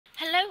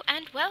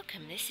and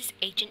welcome. This is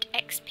Agent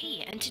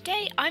XP, and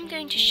today I'm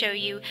going to show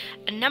you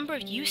a number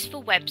of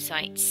useful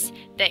websites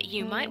that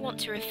you might want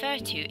to refer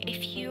to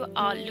if you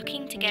are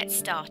looking to get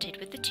started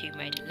with the Tomb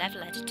Raider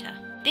level editor.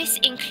 This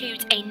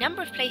includes a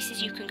number of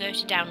places you can go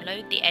to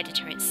download the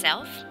editor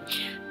itself,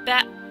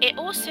 but it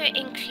also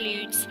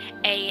includes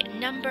a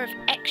number of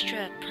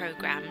extra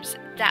programs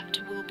that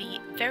will be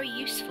very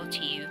useful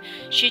to you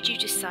should you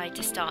decide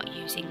to start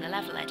using the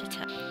level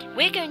editor.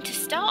 We're going to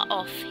start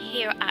off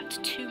here at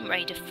Tomb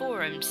Raider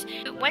forums.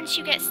 Once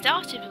you get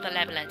started with the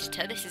level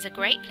editor, this is a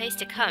great place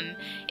to come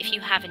if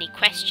you have any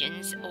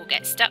questions or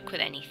get stuck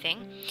with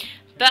anything.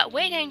 But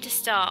we're going to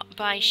start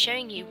by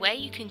showing you where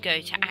you can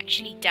go to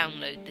actually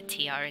download the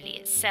TRLE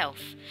itself.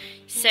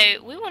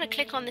 So we want to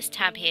click on this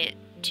tab here,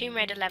 Tomb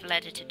Raider Level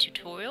Editor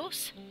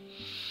Tutorials,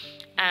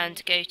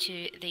 and go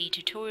to the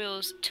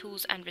Tutorials,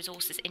 Tools and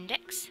Resources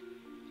index.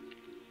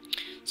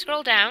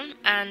 Scroll down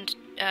and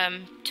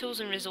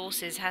Tools and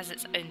Resources has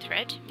its own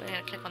thread. We're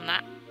going to click on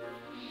that.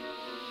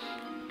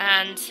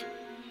 And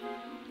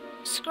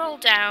scroll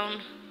down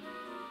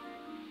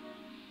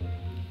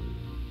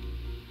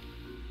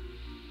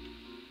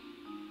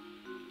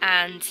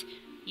and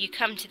you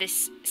come to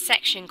this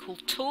section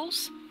called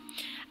Tools,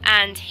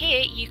 and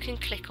here you can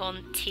click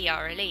on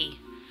TRLE,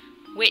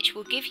 which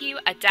will give you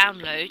a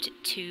download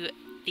to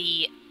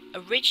the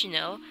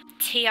original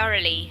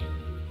TRLE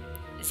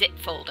zip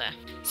folder.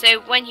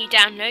 So when you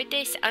download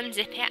this,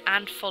 unzip it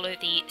and follow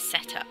the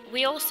setup.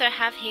 We also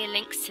have here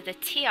links to the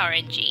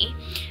TRNG,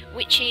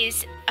 which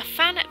is a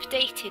fan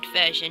updated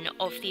version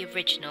of the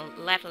original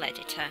level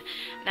editor.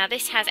 Now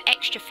this has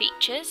extra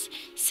features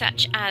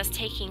such as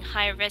taking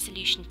higher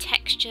resolution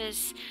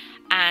textures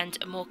and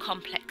more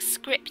complex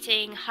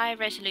scripting, higher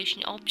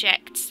resolution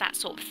objects, that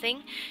sort of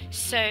thing.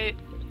 So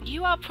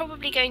you are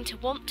probably going to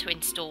want to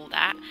install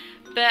that,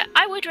 but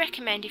I would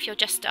recommend, if you're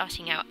just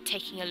starting out,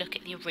 taking a look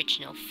at the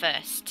original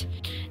first.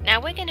 Now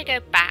we're going to go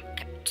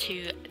back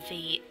to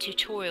the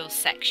tutorials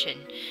section.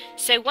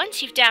 So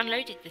once you've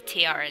downloaded the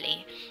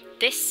TRLE,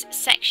 this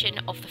section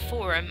of the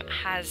forum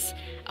has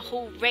a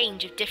whole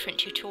range of different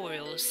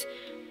tutorials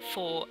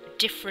for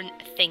different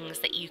things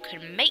that you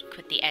can make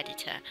with the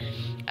editor.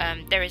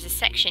 There is a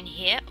section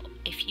here,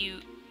 if you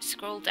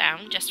scroll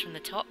down just from the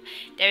top,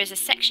 there is a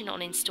section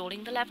on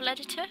installing the level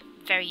editor,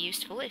 very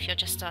useful if you're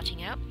just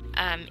starting out.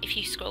 If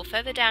you scroll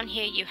further down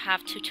here, you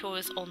have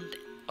tutorials on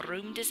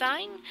room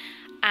design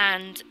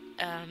and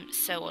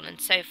so on and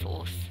so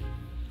forth.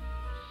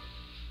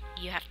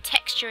 You have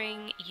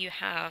texturing, you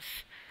have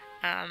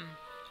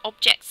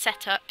object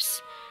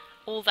setups,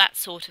 all that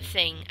sort of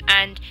thing,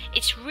 and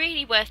it's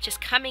really worth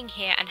just coming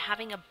here and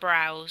having a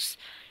browse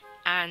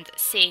and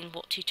seeing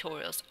what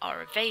tutorials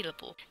are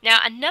available. Now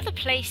another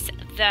place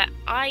that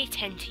I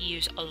tend to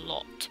use a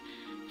lot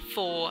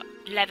for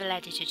level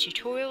editor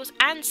tutorials,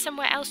 and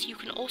somewhere else you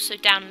can also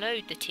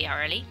download the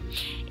TRLE,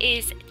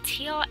 is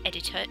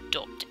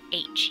treditor.hu.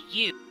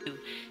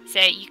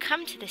 So you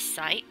come to this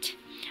site,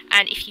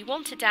 and if you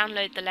want to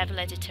download the level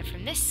editor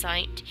from this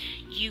site,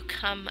 you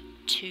come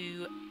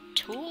to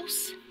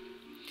Tools,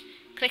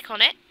 click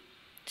on it,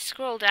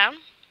 scroll down,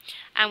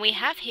 and we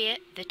have here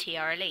the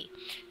TRLE.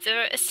 So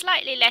there are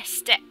slightly less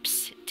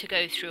steps to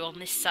go through on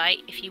this site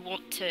if you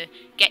want to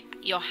get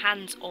your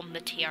hands on the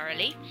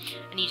TRLE,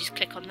 and you just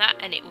click on that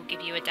and it will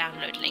give you a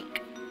download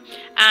link.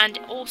 And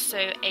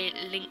also a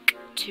link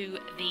to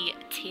the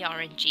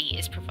TRNG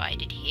is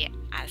provided here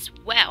as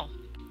well.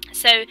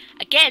 So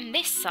again,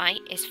 this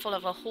site is full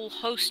of a whole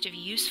host of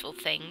useful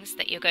things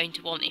that you're going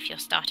to want if you're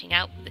starting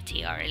out with the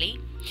TRLE.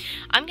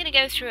 I'm going to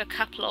go through a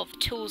couple of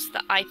tools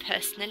that I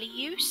personally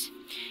use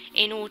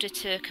in order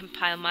to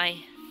compile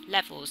my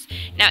levels.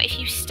 Now if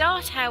you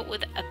start out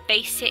with a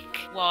basic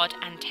WAD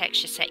and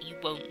texture set, you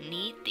won't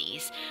need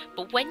these,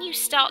 but when you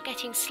start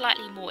getting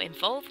slightly more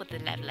involved with the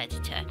level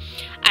editor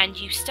and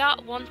you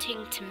start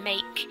wanting to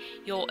make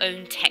your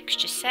own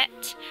texture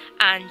set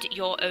and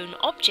your own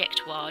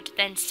object WAD,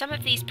 then some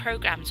of these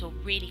programs will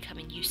really come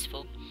in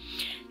useful.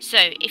 So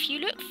if you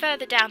look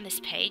further down this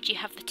page, you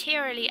have the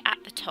TRLE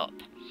at the top,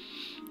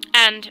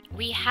 and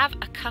we have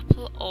a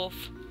couple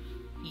of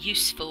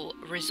useful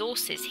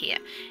resources here.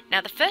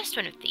 Now the first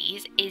one of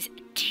these is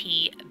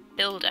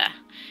T-Builder.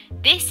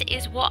 This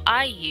is what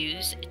I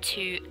use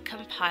to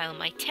compile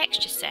my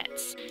texture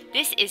sets.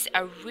 This is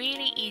a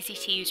really easy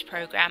to use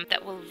program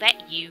that will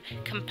let you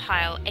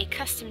compile a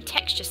custom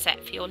texture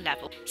set for your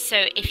level.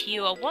 So if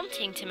you are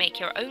wanting to make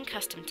your own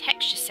custom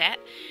texture set,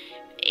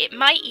 it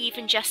might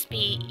even just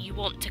be you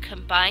want to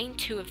combine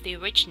two of the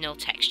original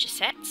texture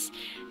sets,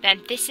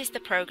 then this is the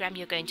program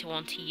you're going to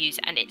want to use,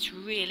 and it's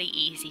really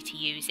easy to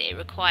use. It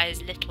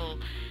requires little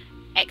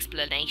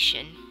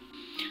explanation.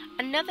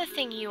 Another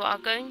thing you are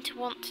going to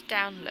want to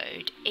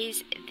download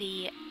is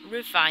the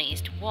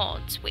revised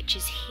WADs, which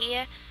is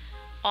here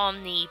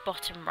on the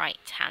bottom right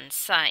hand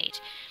side.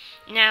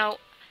 Now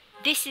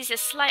this is a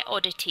slight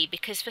oddity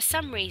because for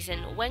some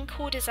reason when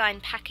Core Design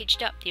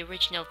packaged up the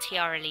original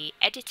TRLE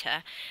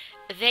editor,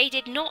 they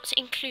did not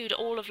include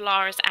all of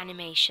Lara's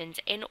animations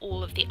in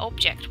all of the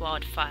object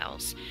WAD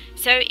files.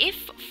 So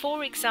if,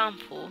 for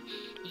example,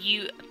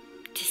 you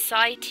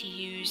decide to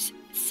use,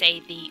 say,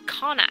 the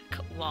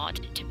Karnak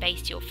WAD to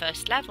base your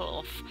first level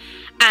off,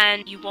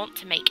 and you want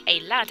to make a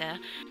ladder,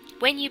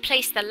 when you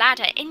place the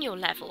ladder in your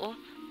level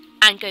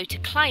and go to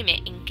climb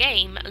it in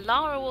game,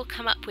 Lara will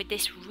come up with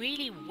this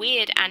really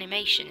weird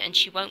animation and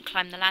she won't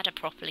climb the ladder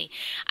properly.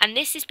 And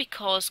this is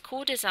because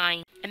Core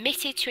Design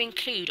omitted to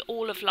include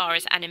all of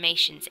Lara's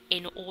animations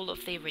in all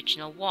of the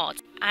original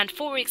WADs. And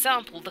for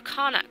example, the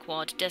Karnak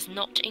WAD does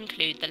not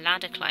include the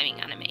ladder climbing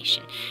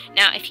animation.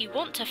 Now, if you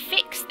want to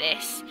fix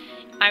this,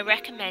 I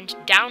recommend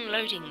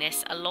downloading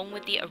this along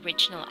with the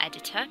original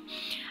editor,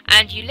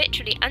 and you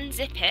literally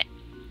unzip it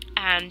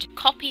and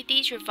copy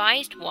these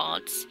revised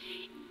WADs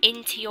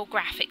into your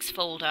graphics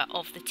folder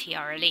of the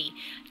TRLE.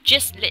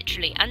 Just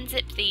literally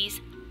unzip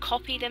these,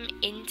 copy them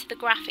into the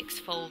graphics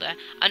folder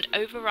and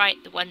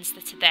overwrite the ones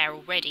that are there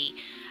already,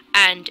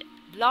 and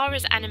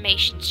Lara's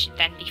animations should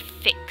then be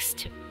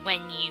fixed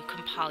when you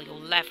compile your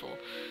level.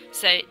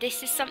 So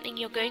this is something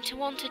you're going to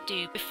want to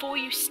do before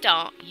you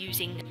start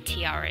using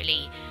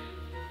TRLE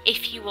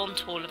if you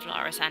want all of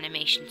Lara's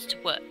animations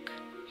to work.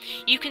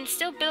 You can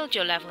still build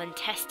your level and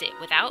test it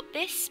without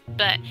this,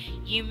 but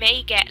you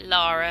may get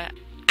Lara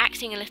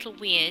acting a little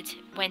weird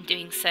when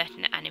doing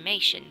certain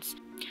animations.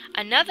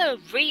 Another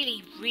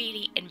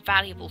really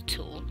invaluable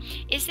tool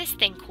is this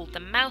thing called the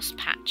mouse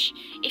patch.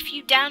 If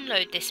you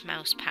download this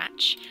mouse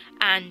patch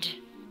and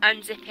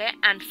unzip it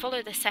and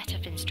follow the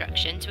setup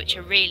instructions, which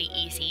are really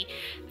easy,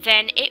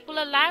 then it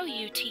will allow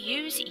you to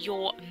use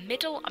your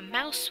middle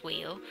mouse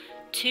wheel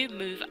to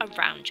move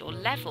around your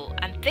level,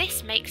 and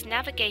this makes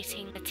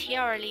navigating the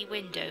TRLE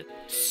window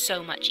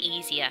so much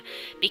easier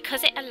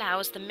because it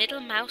allows the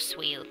middle mouse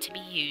wheel to be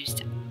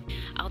used.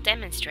 I'll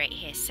demonstrate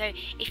here. So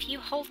if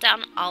you hold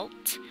down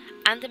Alt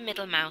and the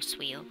middle mouse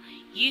wheel,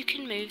 you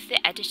can move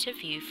the editor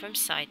view from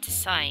side to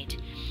side,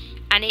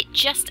 and it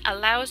just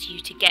allows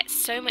you to get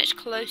so much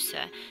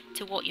closer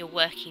to what you're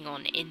working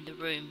on in the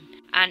room,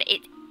 and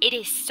it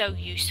is so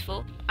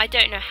useful. I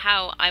don't know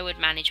how I would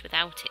manage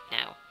without it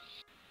now.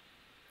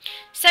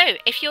 So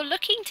if you're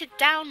looking to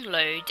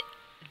download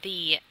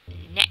the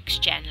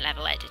next gen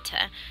level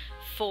editor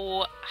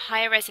for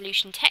higher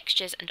resolution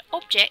textures and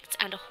objects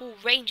and a whole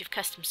range of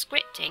custom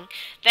scripting,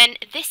 then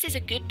this is a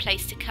good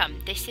place to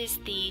come. This is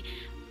the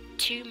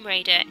Tomb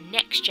Raider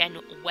Next Gen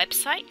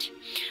website,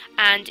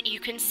 and you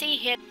can see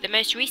here the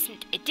most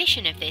recent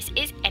edition of this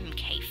is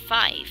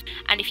MK5,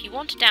 and if you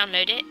want to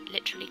download it,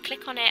 literally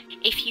click on it.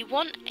 If you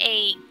want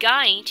a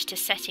guide to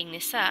setting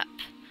this up,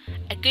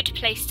 a good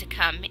place to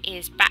come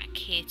is back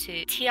here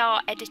to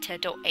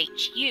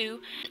treditor.hu.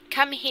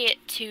 Come here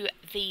to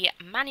the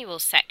manual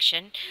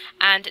section,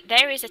 and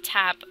there is a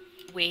tab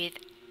with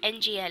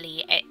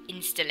NGLE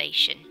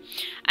installation,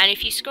 and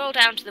if you scroll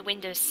down to the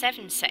Windows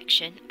 7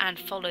 section and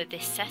follow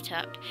this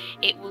setup,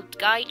 it will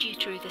guide you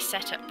through the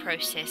setup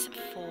process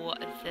for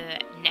the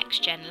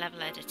next gen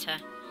level editor.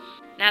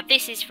 Now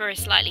this is for a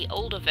slightly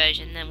older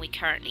version than we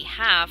currently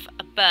have,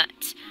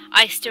 but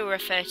I still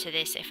refer to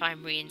this if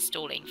I'm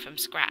reinstalling from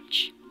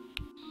scratch.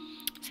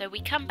 So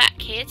we come back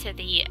here to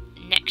the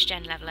Next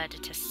Gen Level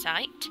Editor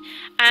site,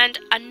 and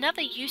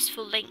another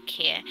useful link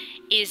here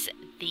is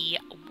the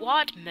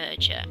WAD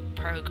Merger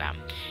program.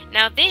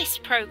 Now this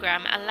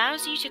program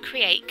allows you to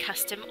create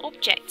custom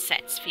object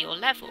sets for your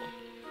level,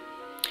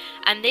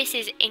 and this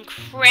is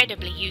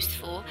incredibly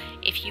useful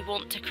if you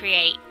want to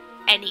create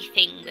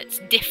anything that's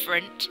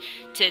different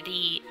to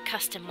the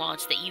custom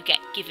WADs that you get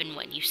given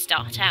when you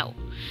start out.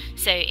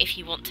 So if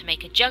you want to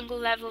make a jungle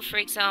level, for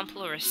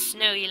example, or a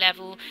snowy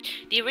level,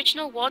 the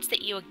original WADs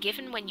that you are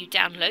given when you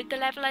download the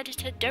level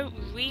editor don't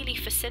really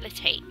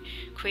facilitate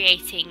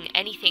creating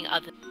anything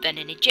other than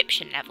an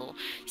Egyptian level.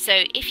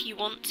 So if you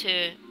want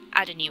to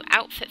add a new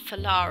outfit for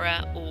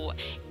Lara or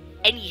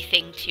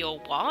anything to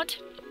your WAD,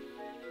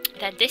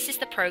 then this is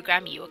the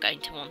program you are going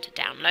to want to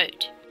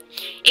download.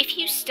 If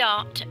you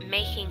start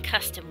making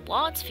custom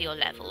WADs for your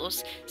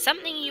levels,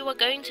 something you are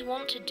going to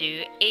want to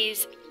do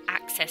is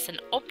access an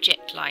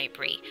object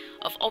library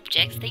of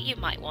objects that you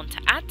might want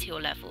to add to your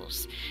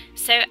levels.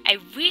 So a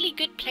really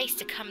good place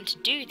to come to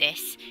do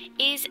this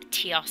is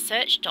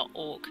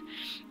trsearch.org.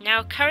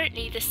 Now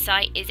currently the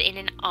site is in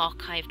an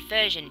archived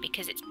version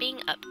because it's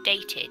being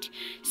updated,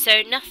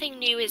 so nothing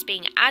new is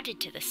being added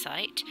to the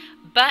site,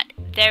 but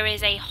there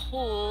is a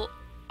whole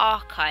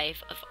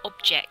archive of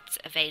objects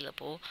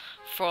available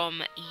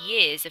from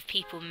years of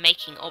people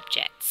making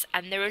objects,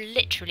 and there are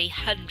literally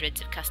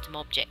hundreds of custom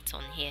objects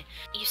on here.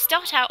 You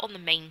start out on the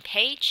main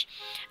page.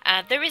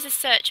 There is a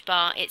search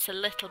bar. It's a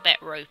little bit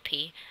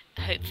ropey.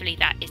 Hopefully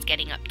that is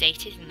getting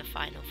updated in the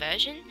final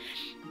version,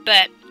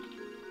 but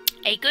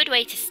a good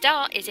way to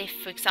start is if,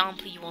 for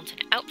example, you want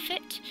an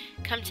outfit,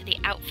 come to the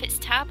Outfits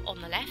tab on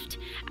the left,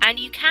 and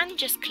you can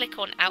just click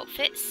on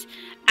Outfits,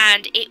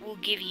 and it will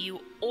give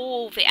you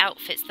all the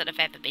outfits that have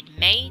ever been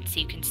made. So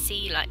you can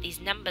see like these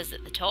numbers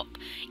at the top.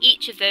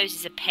 Each of those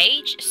is a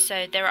page,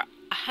 so there are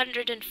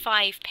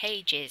 105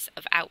 pages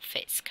of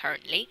outfits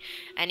currently,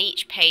 and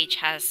each page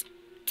has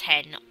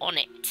 10 on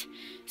it.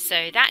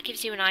 So that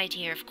gives you an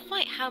idea of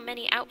quite how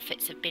many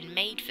outfits have been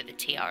made for the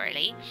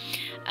TRLE.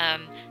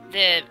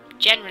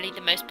 Generally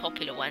the most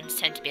popular ones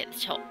tend to be at the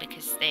top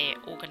because they're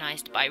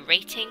organised by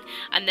rating,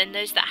 and then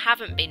those that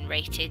haven't been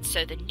rated,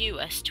 so the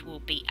newest,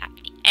 will be at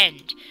the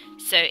end.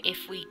 So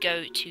if we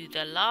go to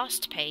the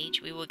last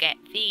page, we will get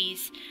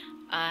these.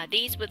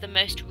 These were the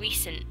most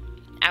recent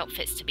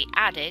outfits to be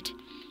added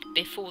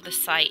before the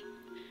site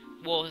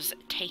was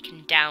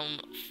taken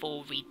down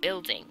for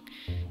rebuilding.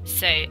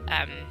 So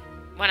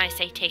when I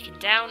say taken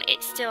down,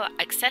 it's still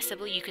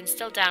accessible, you can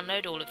still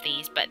download all of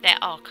these, but they're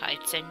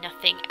archived, so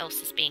nothing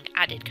else is being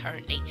added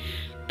currently.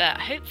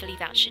 But hopefully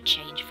that should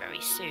change very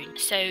soon.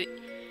 So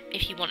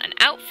if you want an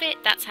outfit,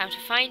 that's how to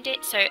find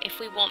it. So if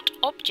we want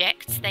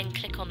objects, then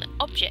click on the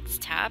Objects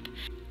tab.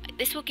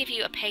 This will give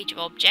you a page of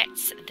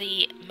objects.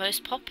 The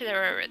most popular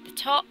are at the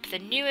top, the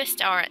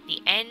newest are at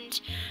the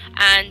end,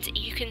 and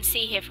you can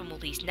see here from all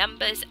these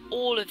numbers,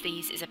 all of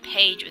these is a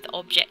page with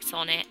objects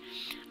on it.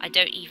 I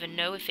don't even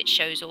know if it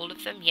shows all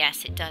of them.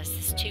 Yes, it does.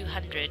 There's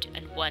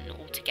 201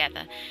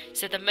 altogether.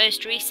 So the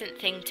most recent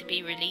thing to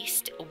be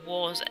released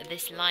was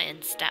this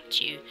lion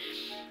statue.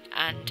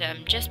 And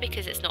just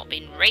because it's not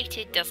been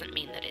rated doesn't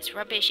mean that it's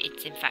rubbish.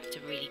 It's in fact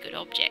a really good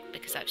object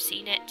because I've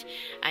seen it,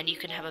 and you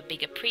can have a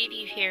bigger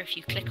preview here if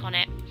you click on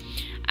it.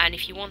 And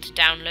if you want to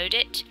download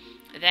it,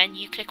 then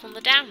you click on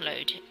the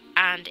download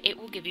and it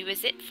will give you a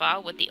zip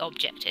file with the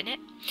object in it,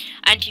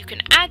 and you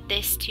can add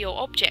this to your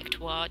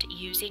object WAD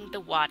using the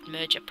WAD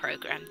merger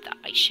program that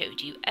I showed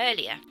you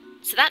earlier.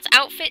 So that's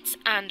outfits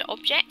and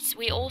objects.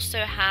 We also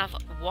have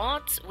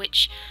WADs,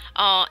 which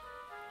are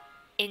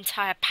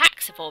entire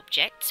packs of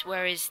objects,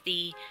 whereas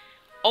the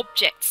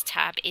Objects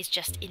tab is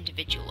just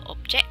individual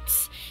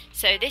objects.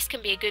 So this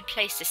can be a good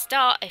place to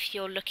start if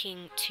you're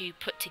looking to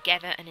put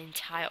together an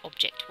entire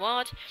object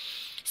WAD.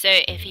 So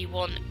if you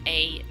want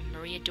a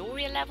Maria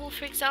Doria level,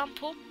 for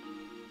example,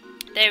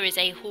 there is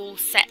a whole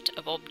set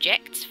of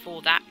objects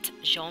for that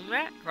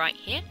genre right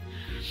here.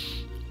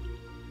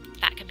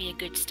 That can be a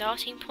good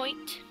starting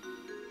point.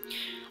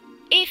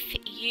 If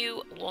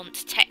you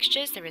want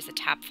textures, there is a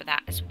tab for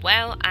that as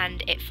well,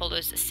 and it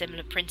follows a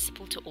similar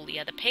principle to all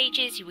the other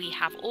pages. We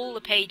have all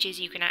the pages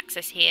you can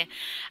access here,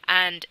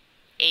 and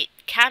it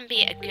can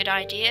be a good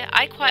idea.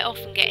 I quite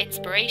often get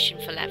inspiration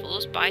for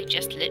levels by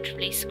just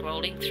literally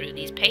scrolling through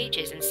these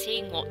pages and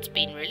seeing what's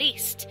been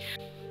released.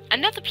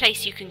 Another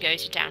place you can go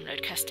to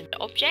download custom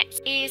objects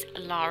is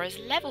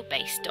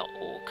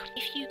Laraslevelbase.org.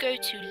 If you go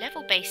to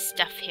level based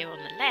stuff here on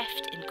the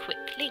left in quick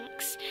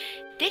links,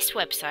 this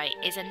website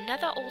is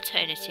another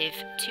alternative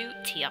to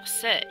TR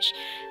Search.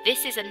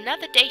 This is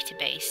another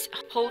database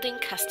holding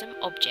custom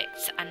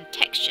objects and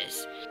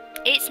textures.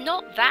 It's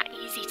not that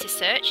easy to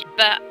search,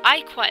 but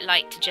I quite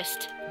like to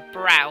just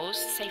browse.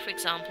 Say for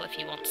example, if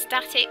you want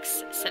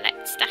statics,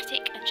 select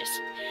static and just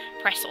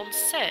press on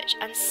search.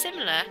 And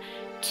similar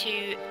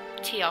to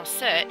TR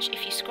Search,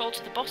 if you scroll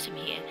to the bottom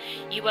here,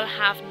 you will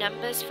have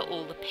numbers for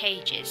all the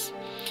pages,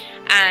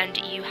 and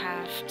you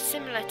have,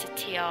 similar to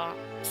TR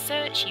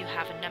Search, you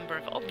have a number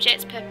of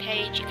objects per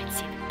page. You can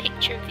see the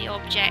picture of the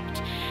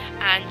object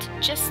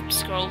and just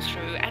scroll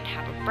through and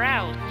have a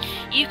browse.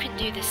 You can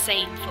do the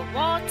same for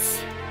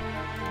WADs.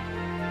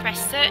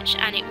 Press search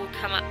and it will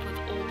come up with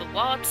all the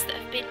WADs that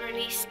have been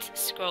released.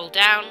 Scroll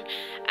down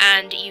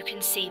and you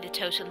can see the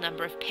total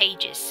number of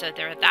pages, so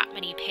there are that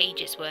many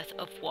pages worth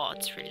of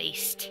WADs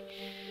released.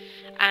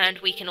 And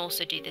we can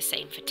also do the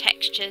same for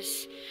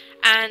textures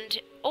and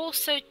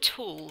also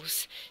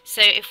tools.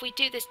 So if we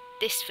do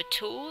this for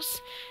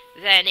tools,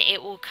 then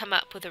it will come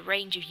up with a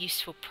range of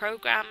useful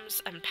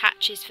programs and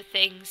patches for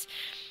things.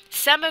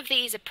 Some of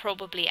these are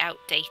probably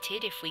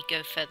outdated if we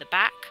go further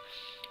back,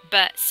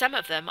 but some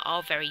of them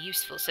are very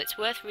useful, so it's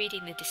worth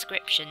reading the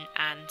description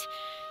and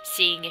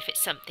seeing if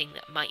it's something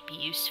that might be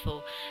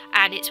useful,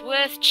 and it's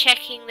worth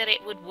checking that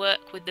it would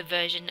work with the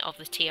version of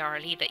the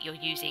TRLE that you're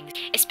using,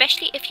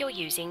 especially if you're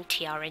using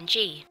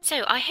TRNG.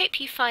 So I hope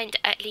you find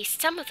at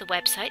least some of the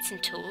websites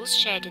and tools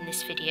shared in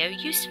this video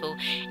useful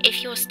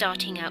if you're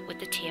starting out with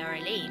the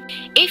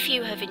TRLE. If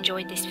you have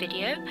enjoyed this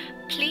video,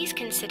 please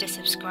consider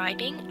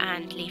subscribing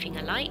and leaving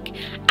a like,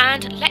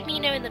 and let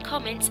me know in the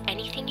comments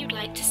anything you'd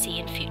like to see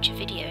in future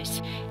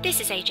videos. This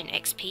is Agent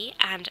XP,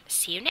 and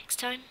see you next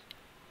time.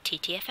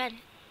 TTFN.